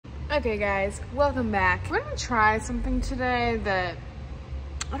Okay guys, welcome back. We're gonna try something today that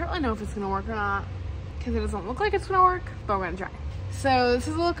I don't really know if it's gonna work or not because it doesn't look like it's gonna work, but we're gonna try. So this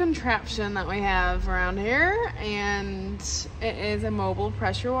is a little contraption that we have around here, and it is a mobile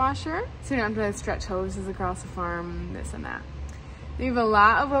pressure washer. So you don't have to stretch hoses across the farm, this and that. We have a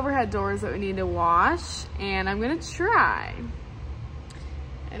lot of overhead doors that we need to wash, and I'm gonna try.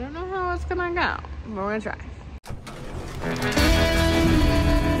 I don't know how it's gonna go, but we're gonna try.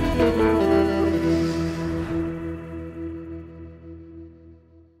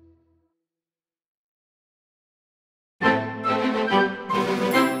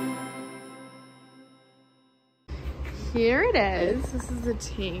 Here it is. This is the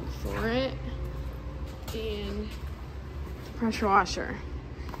tank for it and the pressure washer.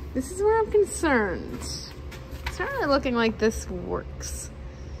 This is where I'm concerned. It's not really looking like this works,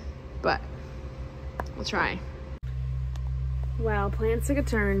 but we'll try. Well, plans took a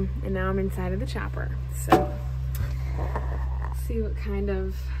turn and now I'm inside of the chopper. So let's see what kind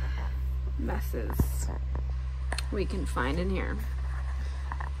of messes we can find in here.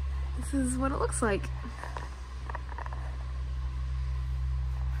 This is what it looks like.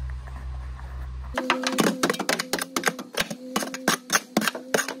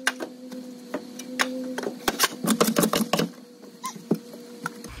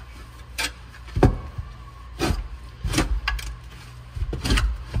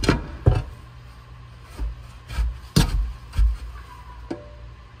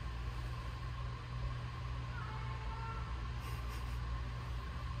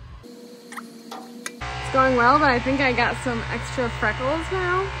 Going well, but I think I got some extra freckles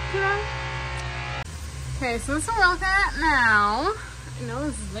now today. Okay, so this is where we're looking at now. I know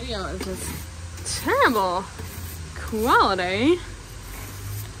this video is just terrible quality,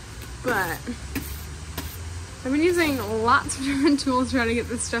 but I've been using lots of different tools trying to get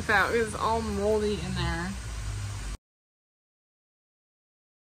this stuff out. It's all moldy in there.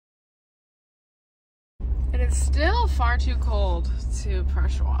 It is still far too cold to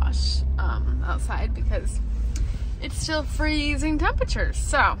pressure wash outside because it's still freezing temperatures.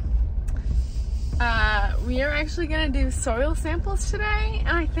 So we are actually gonna do soil samples today,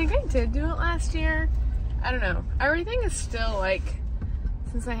 and I think I did do it last year. I don't know. Everything is still like,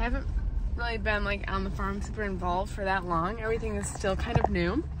 since I haven't really been like on the farm super involved for that long, everything is still kind of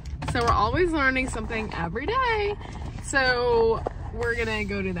new. So we're always learning something every day. So we're gonna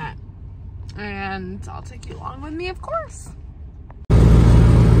go do that. And I'll take you along with me, of course.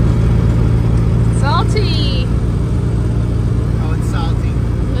 Salty! Oh, it's salty.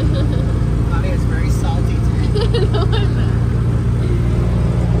 Mommy is very salty today. No, I'm not.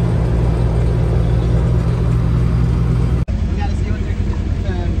 You gotta see what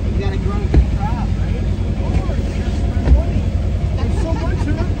you gotta grow a good crop, right? Oh, it's just for money. There's so much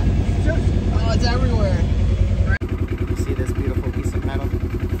of it. It's just, oh, it's everywhere. You see this beautiful piece of metal?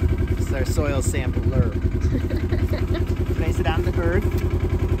 This is our soil sampler. Place it on the earth.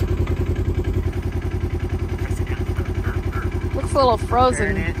 Looks a little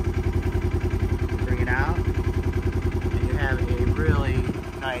frozen. Turn it. Bring it out. And you have a really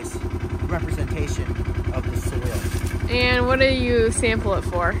nice representation of the soil. And what do you sample it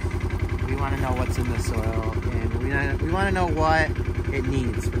for? We want to know what's in the soil, and we want to know what it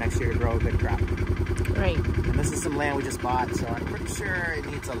needs for next year to grow a good crop. Right. And this is some land we just bought, so I'm pretty sure it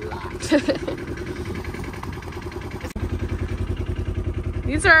needs a lot.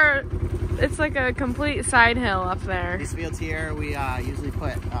 These are, it's like a complete side hill up there. These fields here, we usually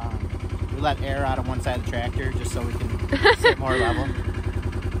put, we let air out on one side of the tractor just so we can sit more level.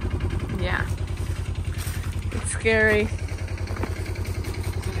 Yeah. It's scary.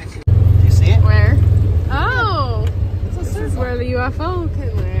 Do you see it? Where? Oh! This is where the UFO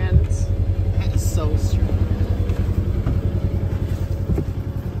can land. That is so strange.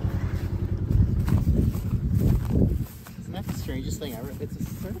 Isn't that the strangest thing ever? It's a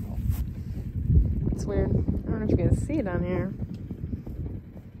circle. It's weird. I don't know if you can see it on here.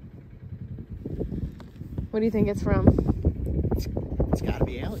 What do you think it's from? It's gotta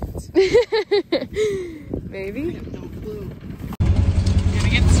be aliens. Maybe. I have no clue. You're gonna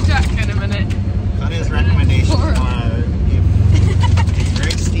get stuck in a minute. That is recommendation. It's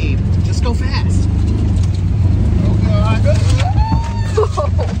very steep. Just go fast. Oh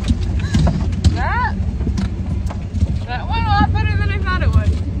God. That went a lot better than I thought it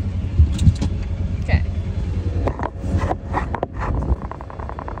would. Okay.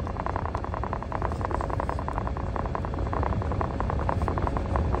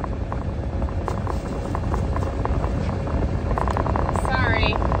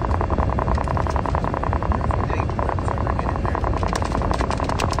 Sorry.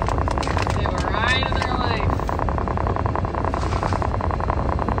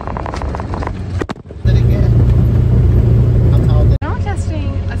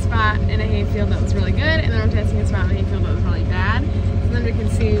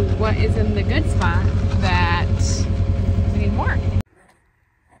 to what is in the good spot that we need more.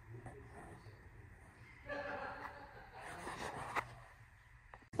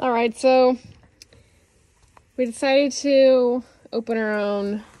 All right, so we decided to open our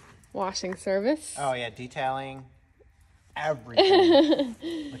own washing service. Oh yeah, detailing everything.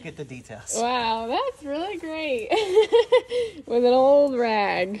 Look at the details. Wow, that's really great. With an old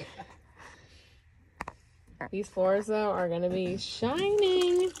rag. These floors, though, are going to be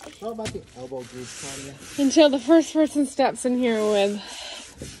shining. What about the elbow grease, Claudia? Until the first person steps in here with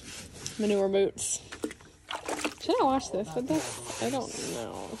manure boots. Should I wash this with this? I don't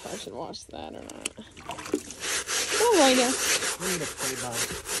know if I should wash that or not. Oh, right now. We need a clay bar.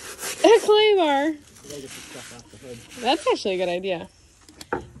 A clay bar. We gotta get the stuff off the hood. That's actually a good idea.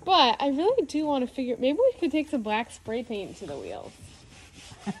 But I really do want to figure, maybe we could take some black spray paint to the wheels.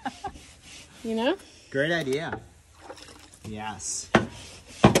 You know? Great idea. Yes.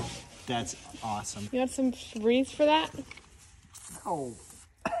 That's awesome. You got some Febreze for that? No.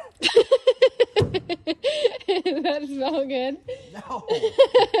 Does that smell good? No.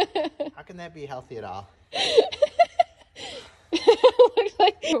 How can that be healthy at all? Looks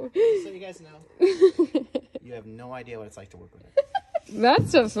like... So you guys know, you have no idea what it's like to work with it. That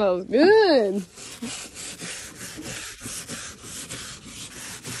stuff smells good.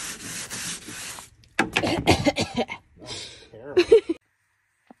 Terrible.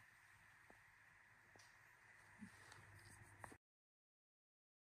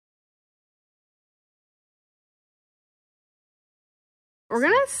 We're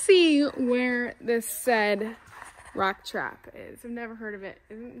gonna see where this said rock trap is. I've never heard of it.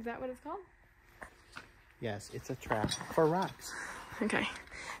 Is that what it's called? Yes, it's a trap for rocks. Okay.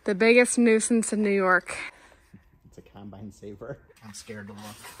 The biggest nuisance in New York. It's a combine saver. I'm scared to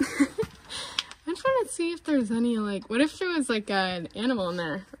look. I'm trying to see if there's any, like, what if there was, like, an animal in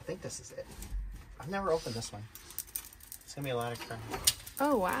there? I think this is it. I've never opened this one. It's gonna be a lot of crap.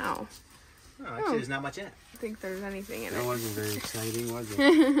 Oh, wow. Oh, actually, there's not much in it. I think there's anything in it. That wasn't very exciting, was it?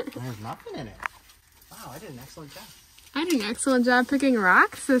 There's nothing in it. Wow, I did an excellent job. I did an excellent job picking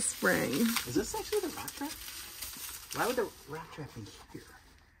rocks this spring. Is this actually the rock trap? Why would the rock trap be here?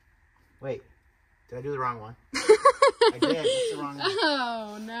 Wait, did I do the wrong one? I did, that's the wrong one.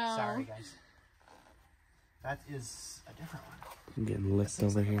 Oh, no. Sorry, guys. That is a different one. I'm getting licked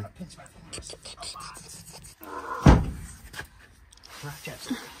over here. Pinch my fingers. Oh, rock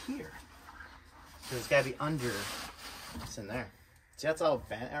trap's here. So it's gotta be under. It's in there. See, that's all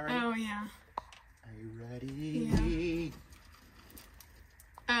bent already? Oh, yeah. Are you ready?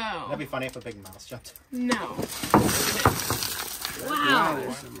 Yeah. Oh. That'd be funny if a big mouse jumped. No. Wow, Wow.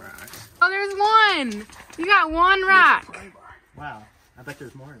 there's some rocks. Oh, there's one. You got one rock. Wow, I bet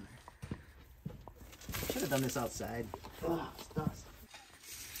there's more in there. Should have done this outside. Oh, it's dust.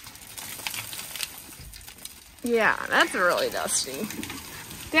 Yeah, that's really dusty.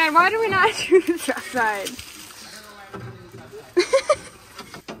 Dad, why do we not do this outside?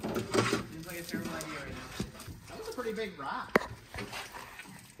 That was a pretty big rock.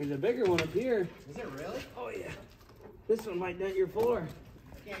 There's a bigger one up here. Is it really? Oh yeah. This one might dent your floor.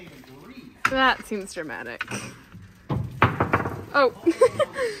 I can't even breathe. That seems dramatic. Oh.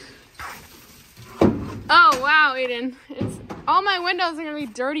 Oh, wow, Aiden. It's all my windows are gonna be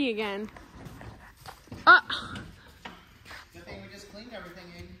dirty again. Good thing we just cleaned everything,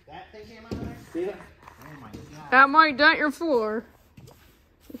 Aiden. That thing came out of there? Yeah. Oh my god. That might dent your floor.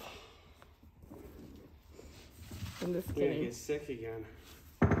 I'm just You're gonna kidding. get sick again.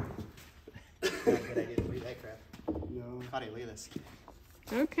 Good idea to leave that crap. No. How do you leave this?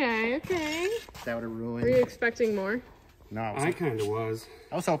 Okay, okay. That would have Were ruined. you expecting more? No, I kind of was.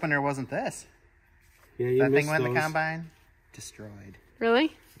 I was hoping there wasn't this. Yeah, you That missed thing went in the those. combine. Destroyed.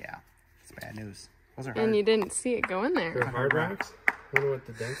 Really? Yeah. It's bad news. Those are hard. And you didn't see it go in They're there. hard rocks. I wonder what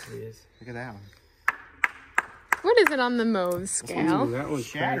the density is. Look at that one. What is it on the mauve Ooh, scale? that one's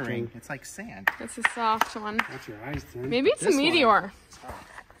Shattering. shattering. It's like sand. That's a soft one. Watch your eyes, Tim. Maybe it's a This one. meteor.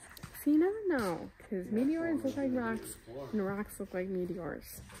 See, you never know, because meteors look like rocks, and rocks look like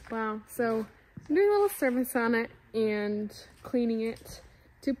meteors. Wow, so I'm doing a little service on it and cleaning it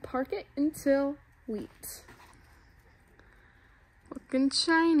to park it until wheat. Looking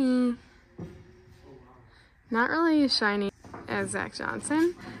shiny. Not really as shiny as Zach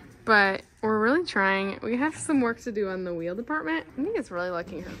Johnson, but we're really trying. We have some work to do on the wheel department. I think it's really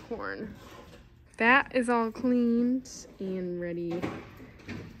liking her corn. That is all cleaned and ready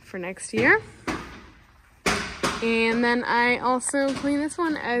for next year. And then I also cleaned this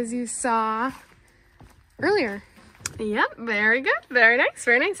one, as you saw earlier. Yep, very good, very nice,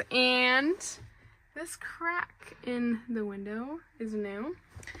 very nice. And This crack in the window is new,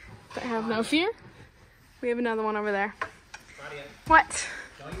 but have no fear. We have another one over there. Claudia, What?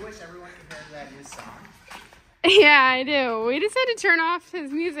 don't you wish everyone could hear that new song? Yeah, I do. We just had to turn off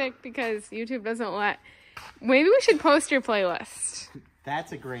his music because YouTube doesn't let. Maybe we should post your playlist.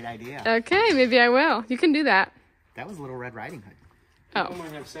 That's a great idea. Okay, maybe I will. You can do that. That was Little Red Riding Hood. People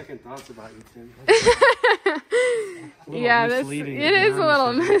might have second thoughts about you, Tim. Yeah, it is a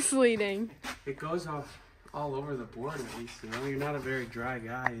little misleading. It goes all over the board at least, you know? You're not a very dry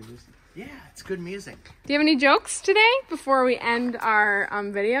guy. You just... Yeah, it's good music. Do you have any jokes today before we end our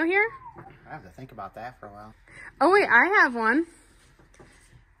video here? I have to think about that for a while. Oh wait, I have one.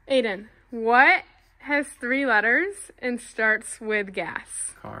 Aiden, what has 3 letters and starts with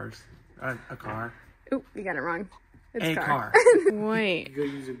gas? Cars. A car. Oop, you got it wrong. It's A car. Wait. You go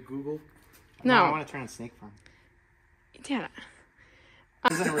use a Google? No. I want to try and Snake Farm. Yeah.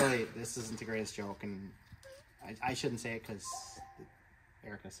 This isn't the greatest joke, and I shouldn't say it because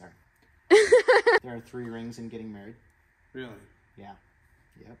Erica, sorry. There are 3 rings in getting married. Really? Yeah.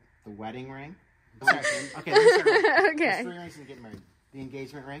 Yep. The wedding ring. Sorry, okay, let me start right. Okay. There's 3 rings in getting married. The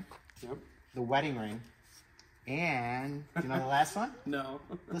engagement ring. Yep. The wedding ring. And, do you know the last one? No.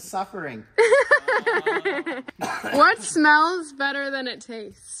 The suffering. What smells better than it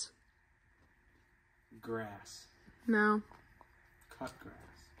tastes? Grass. No. Cut grass.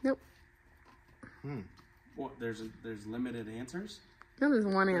 Nope. What? There's limited answers? No, there's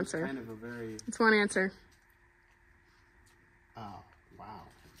one That's answer. kind of a very... It's one answer. Oh, wow.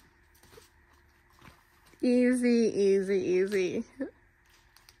 Easy, easy, easy.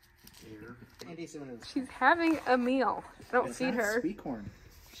 Andy's doing his... She's having a meal. Don't It's feed not her. sweet corn.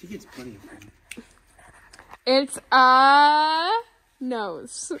 She gets plenty of food. It's a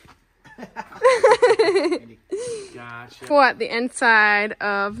nose. Andy. Gotcha. What the inside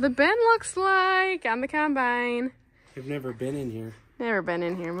of the bin looks like on the combine. I've never been in here. Never been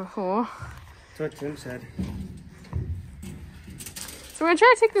in here before. That's what Tim said. So we're gonna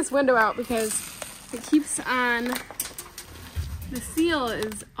try to take this window out because it keeps on. The seal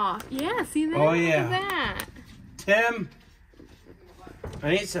is off. Yeah, see that? Oh, yeah. Look at that. Tim,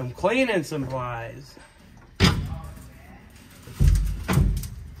 I need some cleaning supplies.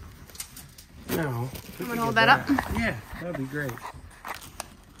 No. I'm gonna hold that up. Yeah, that'd be great.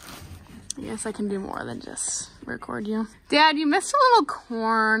 I guess I can do more than just record you. Dad, you missed a little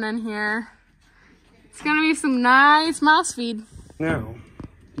corn in here. It's gonna be some nice mouse feed. No.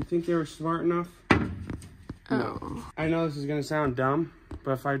 Do you think they were smart enough? Oh. No. I know this is gonna sound dumb,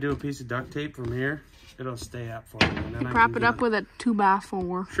 but if I do a piece of duct tape from here, it'll stay up for me. And then I Prop can it do up with a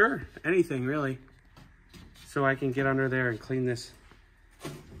 2x4. Sure, anything really. So I can get under there and clean this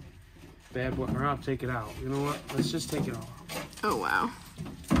bad boy, or I'll take it out. You know what? Let's just take it all out. Oh, wow.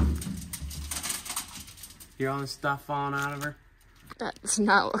 Hear all the stuff falling out of her? That does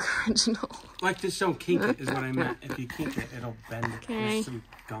not look original. Like, just don't kink it is what I meant. If you kink it, it'll bend. Okay. There's some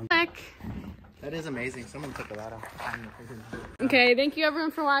gunk. That is amazing. Someone took a lot of time. Okay, thank you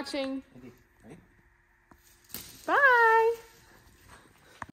everyone for watching.